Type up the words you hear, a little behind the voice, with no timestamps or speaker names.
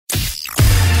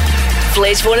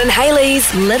Fletch, Vaughan and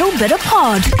Hayley's Little Bitta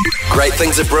Pod. Great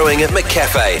things are brewing at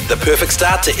McCafe. The perfect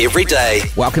start to every day.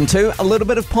 Welcome to a little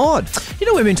bit of pod. You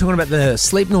know, we've been talking about the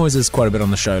sleep noises quite a bit on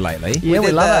the show lately. Yeah,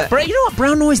 we love it. But you know what?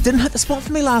 Brown noise didn't hit the spot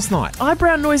for me last night. I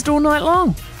brown noised all night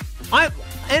long.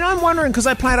 I'm wondering, because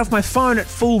I played off my phone at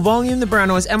full volume, the brown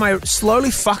noise, am I slowly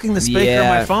fucking the speaker on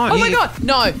my phone? Oh my God,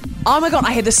 no. Oh my God,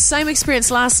 I had the same experience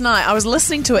last night. I was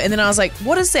listening to it and then I was like,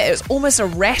 what is that? It was almost a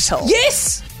rattle.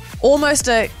 Yes! Almost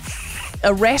a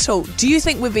rattle. Do you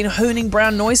think we've been hooning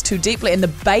brown noise too deeply and the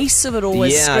bass of it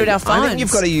always screwed our phones? I think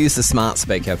you've got to use the smart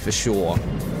speaker for sure.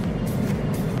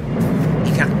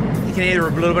 You can hear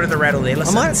a little bit of the rattle there.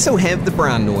 Listen. I might still have the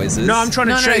brown noises. No, I'm trying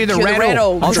to show you the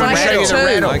rattle. I'm trying to show you the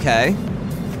rattle. Okay.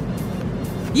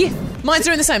 Yeah. Mine's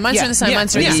doing the same. Mine's doing the same.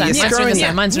 Mine's doing the same. Mine's doing the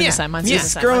same. Mine's doing the same. Mine's doing the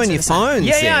same. Screwing your phones.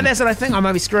 Yeah, that's what I think. I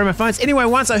might be screwing my phones. Anyway,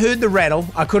 once I heard the rattle,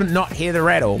 I couldn't not hear the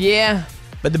rattle. Yeah.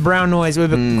 But the brown noise, we've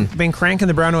been cranking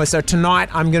the brown noise. So tonight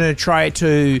I'm going to try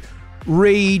to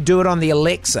redo it on the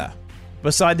Alexa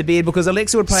beside the bed, because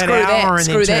Alexa would play an hour and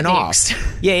then turn off.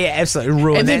 Yeah, absolutely.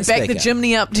 Ruin and then that back speaker. the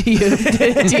chimney up to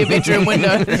your bedroom window.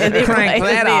 And then Crank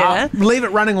play that it up. Leave it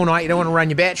running all night. You don't want to run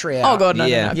your battery out. Oh, God, no.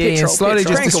 Yeah, Petrol, and slowly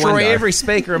petrol. just destroy every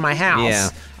speaker in my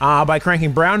house by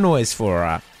cranking brown noise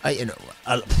for,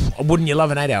 wouldn't you love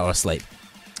an 8 hour sleep?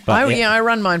 But, I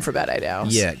run mine for about 8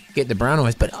 hours. Yeah, get the brown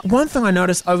noise. But one thing I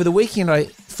noticed over the weekend, I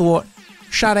thought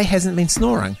Sade hasn't been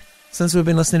snoring since we've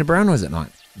been listening to brown noise at night.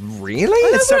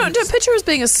 Really? Don't picture her as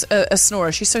being a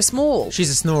snorer. She's so small. She's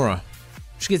a snorer.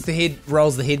 She gets the head,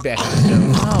 rolls the head back.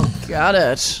 Oh, got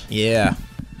it. Yeah.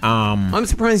 I'm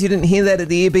surprised you didn't hear that at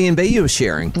the Airbnb you were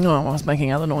sharing. No, I was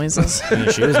making other noises. Yeah,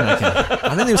 she was making.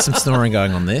 I think there was some snoring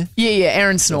going on there. Yeah,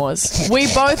 Aaron snores. We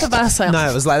both of us. No,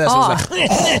 it was like that. Oh.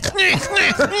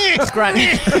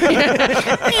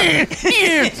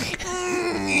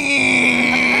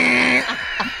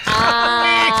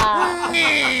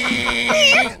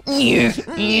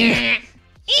 It's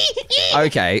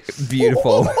Okay,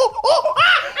 beautiful.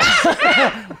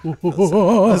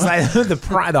 It's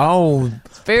like the whole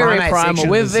very primal. section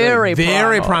We're was, very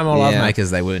primal Yeah.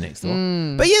 lovemakers they were next door.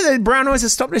 But yeah, the brown noise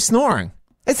has stopped their snoring.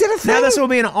 Is that a thing? Now this will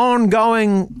be an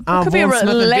ongoing could be a Vaughan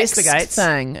Smith relaxed investigates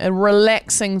thing, a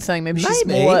relaxing thing. Maybe she's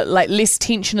Maybe. more like less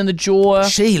tension in the jaw.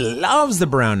 She loves the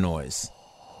brown noise.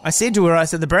 I said to her,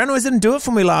 the brown noise didn't do it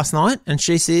for me last night, and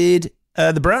she said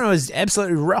the brown noise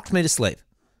absolutely rocked me to sleep.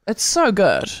 It's so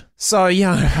good. So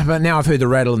yeah, but now I've heard the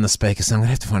rattle in the speaker, so I'm gonna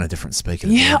have to find a different speaker.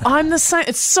 Yeah, I'm the same.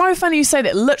 It's so funny you say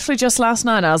that. Literally just last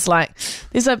night, I was like,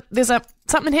 "There's a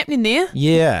something happening there,"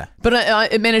 Yeah. but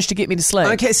it managed to get me to sleep.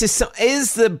 Okay, so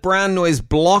is the brown noise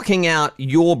blocking out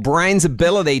your brain's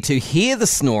ability to hear the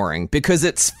snoring because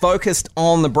it's focused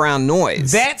on the brown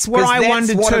noise? That's what I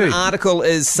wondered That's what too. an article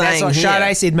is saying. That's what here.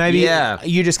 Sade said. Maybe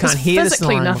you just can't hear the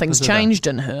Physically, snoring. nothing's because of that. changed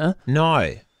in her.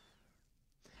 No.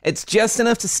 It's just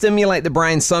enough to stimulate the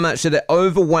brain so much that it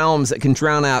overwhelms, it can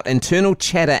drown out internal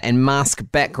chatter and mask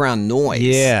background noise.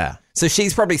 Yeah. So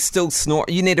she's probably still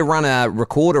snoring. You need to run a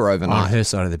recorder On overnight. her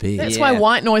side of the bed. That's why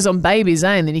white noise on babies,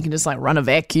 and then you can just like run a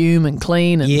vacuum and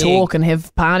clean and talk and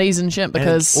have parties and shit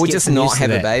because. Or Get just some not used to have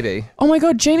a that. baby. Oh my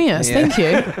God, genius! Thank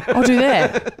you. I'll do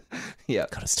that. Yeah.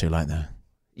 God, it's too late though.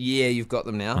 Yeah, you've got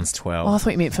them now. One's 12. Oh, I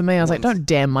thought you meant for me. I was like, don't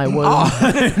damn my womb.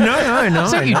 No.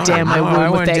 Don't you damn my womb I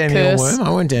with won't that damn curse. your worm. I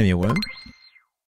won't damn your worm.